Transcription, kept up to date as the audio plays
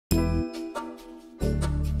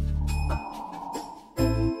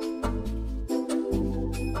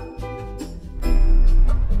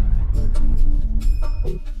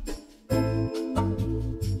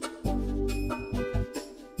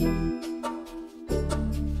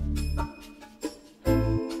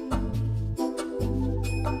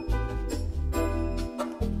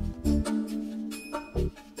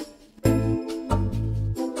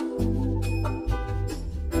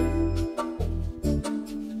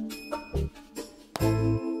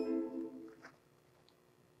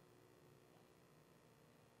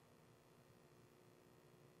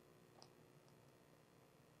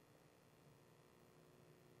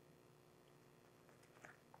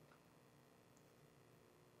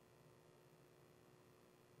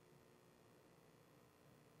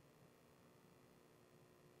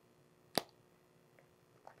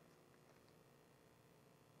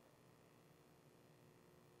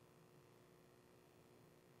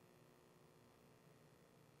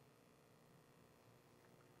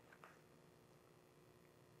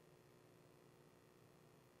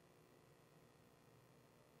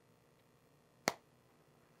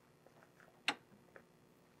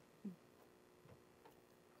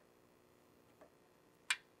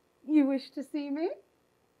wish to see me?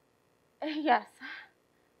 Yes.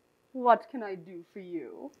 What can I do for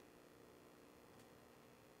you?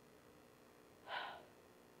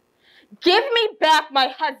 Give me back my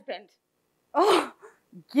husband. Oh,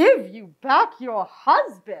 give you back your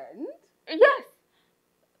husband? Yes.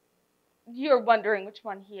 You're wondering which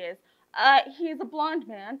one he is. He's a blonde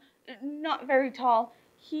man, not very tall.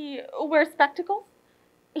 He wears spectacles.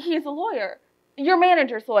 He's a lawyer. Your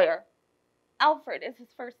manager's lawyer. Alfred is his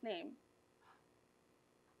first name.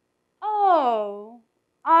 Oh,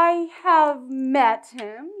 I have met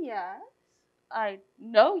him, yes. I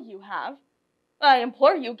know you have. I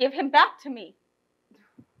implore you, give him back to me.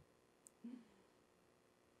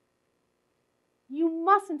 You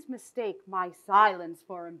mustn't mistake my silence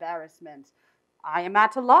for embarrassment. I am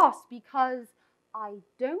at a loss because I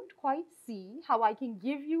don't quite see how I can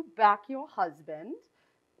give you back your husband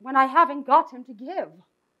when I haven't got him to give.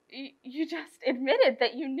 You just admitted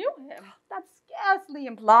that you knew him. That scarcely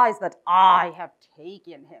implies that I have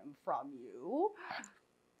taken him from you.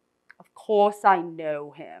 Of course I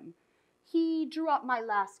know him. He drew up my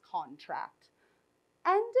last contract.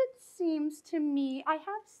 And it seems to me I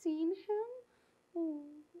have seen him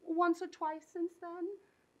once or twice since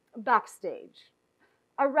then, backstage.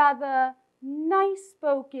 A rather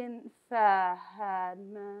nice-spoken, fair-haired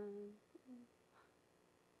man.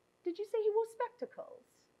 Did you say he wore spectacles?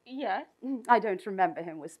 Yes. I don't remember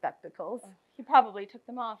him with spectacles. He probably took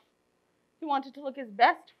them off. He wanted to look his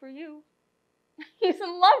best for you. He's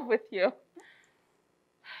in love with you.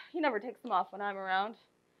 He never takes them off when I'm around.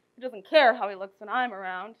 He doesn't care how he looks when I'm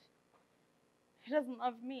around. He doesn't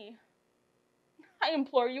love me. I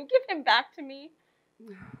implore you, give him back to me.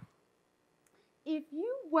 If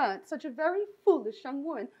you weren't such a very foolish young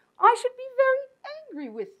woman, I should be very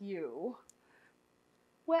angry with you.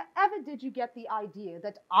 Wherever did you get the idea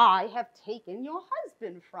that I have taken your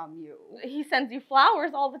husband from you? He sends you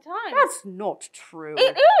flowers all the time. That's not true.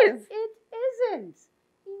 It is. It isn't.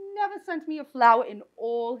 He never sent me a flower in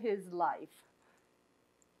all his life.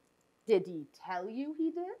 Did he tell you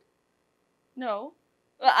he did? No.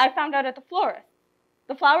 I found out at the florist.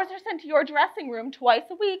 The flowers are sent to your dressing room twice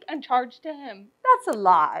a week and charged to him. That's a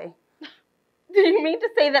lie. Do you mean to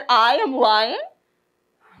say that I am lying?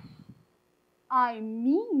 I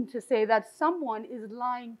mean to say that someone is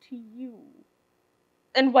lying to you.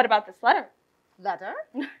 And what about this letter? Letter?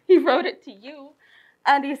 He wrote it to you.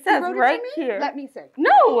 And he says right here. Let me see.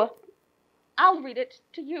 No! I'll read it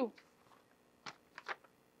to you.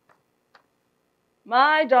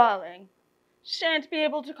 My darling, shan't be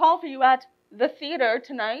able to call for you at the theater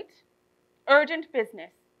tonight. Urgent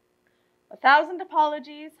business. 1,000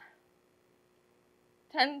 apologies.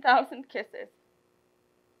 10,000 kisses.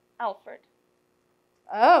 Alfred.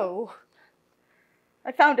 Oh.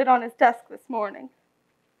 I found it on his desk this morning.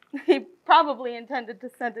 He probably intended to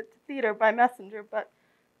send it to theater by messenger, but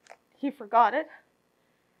he forgot it.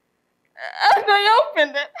 And I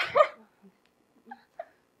opened it.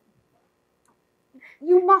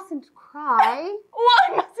 You mustn't cry.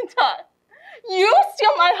 Why mustn't I? You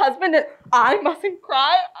steal my husband and I mustn't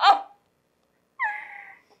cry? Oh.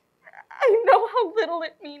 I know how little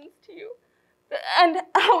it means to you. And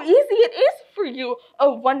how easy it is for you.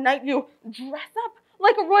 Oh, one night you dress up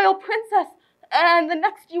like a royal princess, and the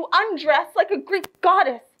next you undress like a Greek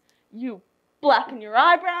goddess. You blacken your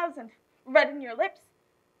eyebrows and redden your lips.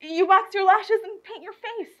 You wax your lashes and paint your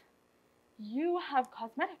face. You have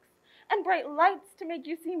cosmetics and bright lights to make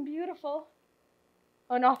you seem beautiful.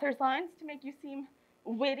 An author's lines to make you seem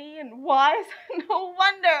witty and wise. No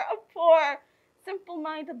wonder a poor,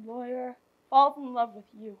 simple-minded lawyer falls in love with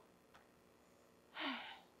you.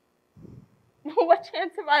 What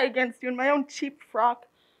chance have I against you in my own cheap frock,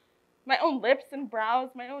 my own lips and brows,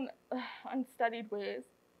 my own unstudied ways?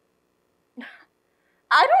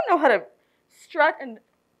 I don't know how to strut and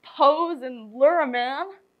pose and lure a man.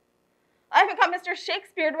 I haven't got Mr.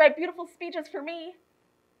 Shakespeare to write beautiful speeches for me.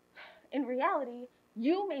 In reality,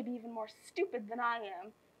 you may be even more stupid than I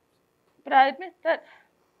am. But I admit that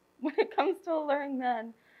when it comes to alluring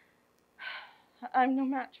men, I'm no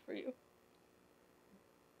match for you.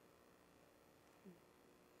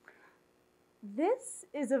 This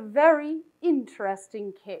is a very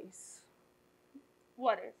interesting case.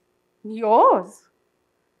 What is? Yours.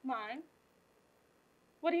 Mine?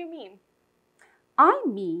 What do you mean? I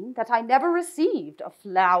mean that I never received a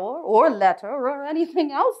flower or letter or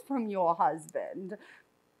anything else from your husband.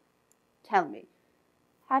 Tell me,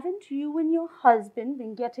 haven't you and your husband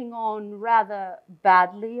been getting on rather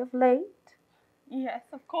badly of late? Yes,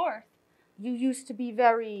 of course. You used to be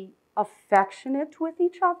very affectionate with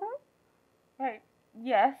each other? Right,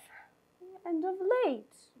 yes. And of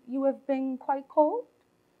late, you have been quite cold?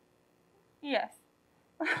 Yes.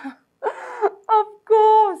 Of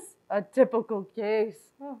course, a typical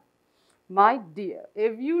case. Oh, my dear,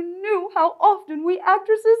 if you knew how often we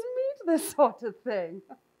actresses meet this sort of thing.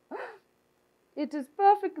 It is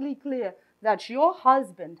perfectly clear that your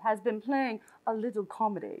husband has been playing a little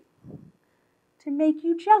comedy to make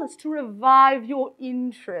you jealous, to revive your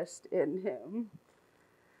interest in him.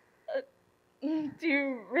 Do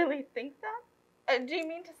you really think that? Do you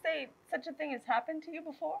mean to say such a thing has happened to you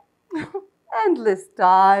before? Endless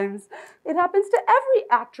times. It happens to every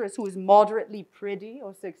actress who is moderately pretty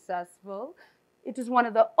or successful. It is one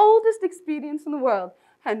of the oldest expedients in the world,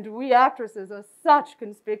 and we actresses are such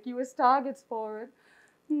conspicuous targets for it.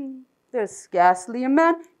 There's scarcely a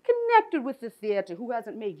man connected with the theater who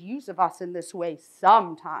hasn't made use of us in this way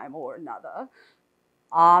some time or another.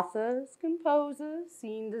 Authors, composers,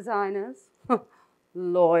 scene designers,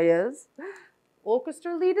 lawyers,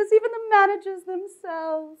 orchestra leaders, even the managers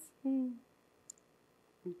themselves.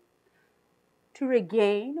 To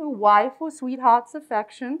regain a wife or sweetheart's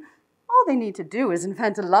affection, all they need to do is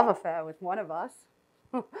invent a love affair with one of us.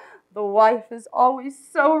 The wife is always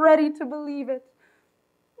so ready to believe it.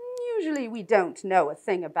 Usually we don't know a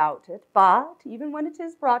thing about it, but even when it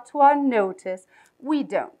is brought to our notice, we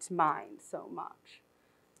don't mind so much.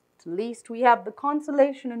 At least we have the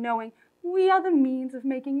consolation of knowing we are the means of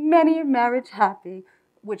making many a marriage happy,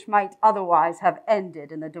 which might otherwise have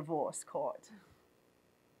ended in the divorce court.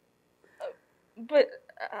 But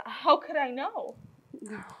how could I know?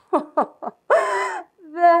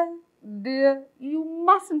 Then, dear, you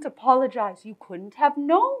mustn't apologize. You couldn't have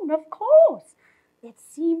known, of course. It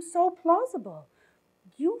seems so plausible.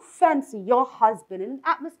 You fancy your husband in an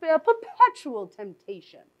atmosphere of perpetual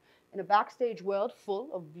temptation, in a backstage world full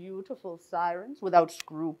of beautiful sirens without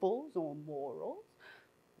scruples or morals.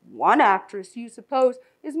 One actress, you suppose,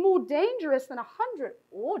 is more dangerous than 100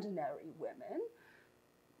 ordinary women.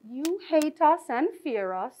 You hate us and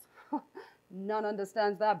fear us. None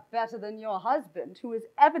understands that better than your husband, who is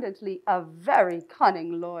evidently a very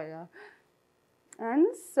cunning lawyer. And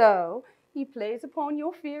so he plays upon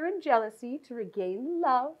your fear and jealousy to regain the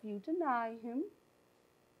love you deny him.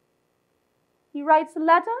 He writes a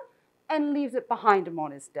letter and leaves it behind him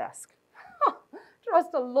on his desk. Trust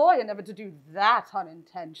a lawyer never to do that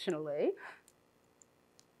unintentionally.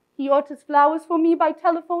 He orders flowers for me by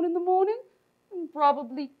telephone in the morning and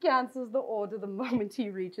probably cancels the order the moment he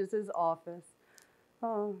reaches his office.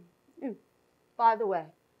 By the way,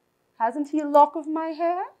 hasn't he a lock of my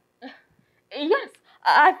hair? Yes,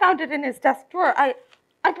 I found it in his desk drawer. I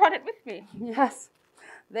brought it with me. Yes,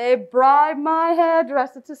 they bribe my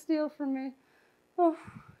hairdresser to steal from me. Oh,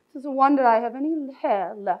 it's a wonder I have any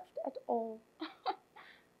hair left at all.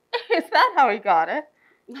 Is that how he got it?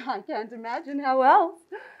 I can't imagine how else.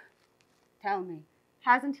 Tell me,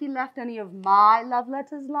 hasn't he left any of my love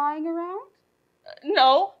letters lying around?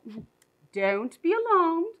 No. Don't be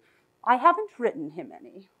alarmed. I haven't written him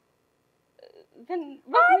any. Then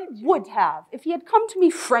what I would have if he had come to me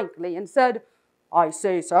frankly and said, I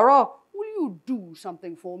say, Sarah, will you do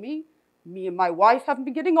something for me? Me and my wife haven't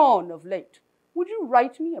been getting on of late. Would you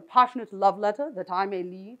write me a passionate love letter that I may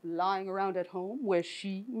leave lying around at home where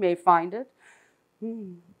she may find it?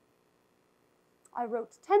 I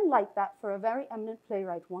wrote 10 like that for a very eminent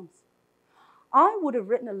playwright once. I would have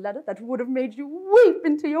written a letter that would have made you weep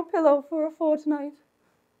into your pillow for a fortnight.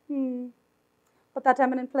 But that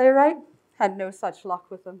eminent playwright had no such luck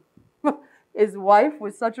with them. His wife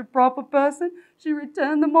was such a proper person, she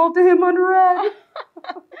returned them all to him unread.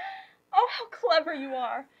 Oh, how clever you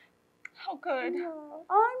are. How good.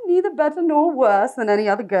 I'm neither better nor worse than any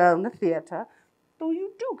other girl in the theater, though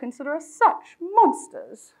you do consider us such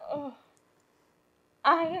monsters. Oh,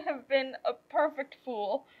 I have been a perfect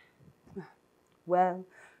fool. Well,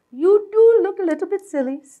 you do look a little bit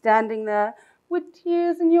silly, standing there with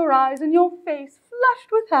tears in your eyes and your face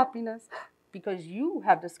flushed with happiness, because you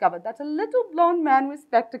have discovered that a little blonde man with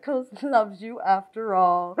spectacles loves you after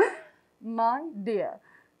all. My dear,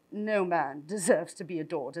 no man deserves to be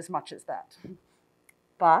adored as much as that.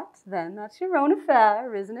 But then that's your own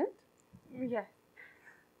affair, isn't it? Yes.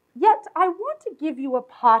 Yet I want to give you a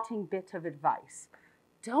parting bit of advice.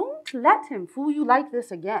 Don't let him fool you like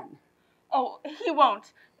this again. Oh, he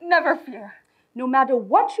won't. Never fear. No matter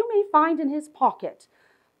what you may find in his pocket,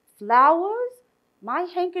 flowers, my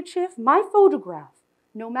handkerchief, my photograph,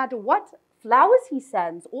 no matter what flowers he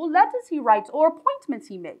sends or letters he writes or appointments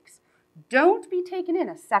he makes, don't be taken in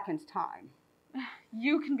a second time.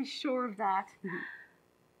 You can be sure of that.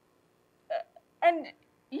 And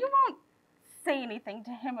you won't say anything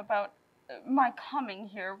to him about my coming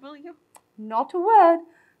here, will you? Not a word.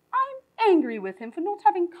 I'm angry with him for not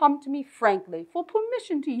having come to me frankly for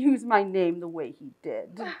permission to use my name the way he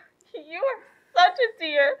did. You are such a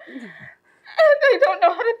dear, and I don't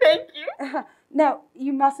know how to thank you. Now,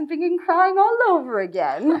 you mustn't begin crying all over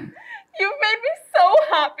again. You've made me so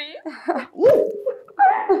happy.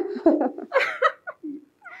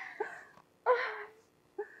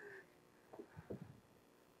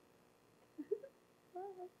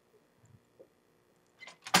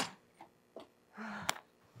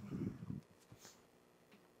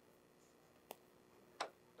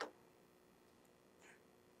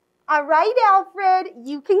 All right, Alfred,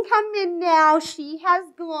 you can come in now. She has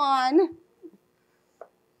gone.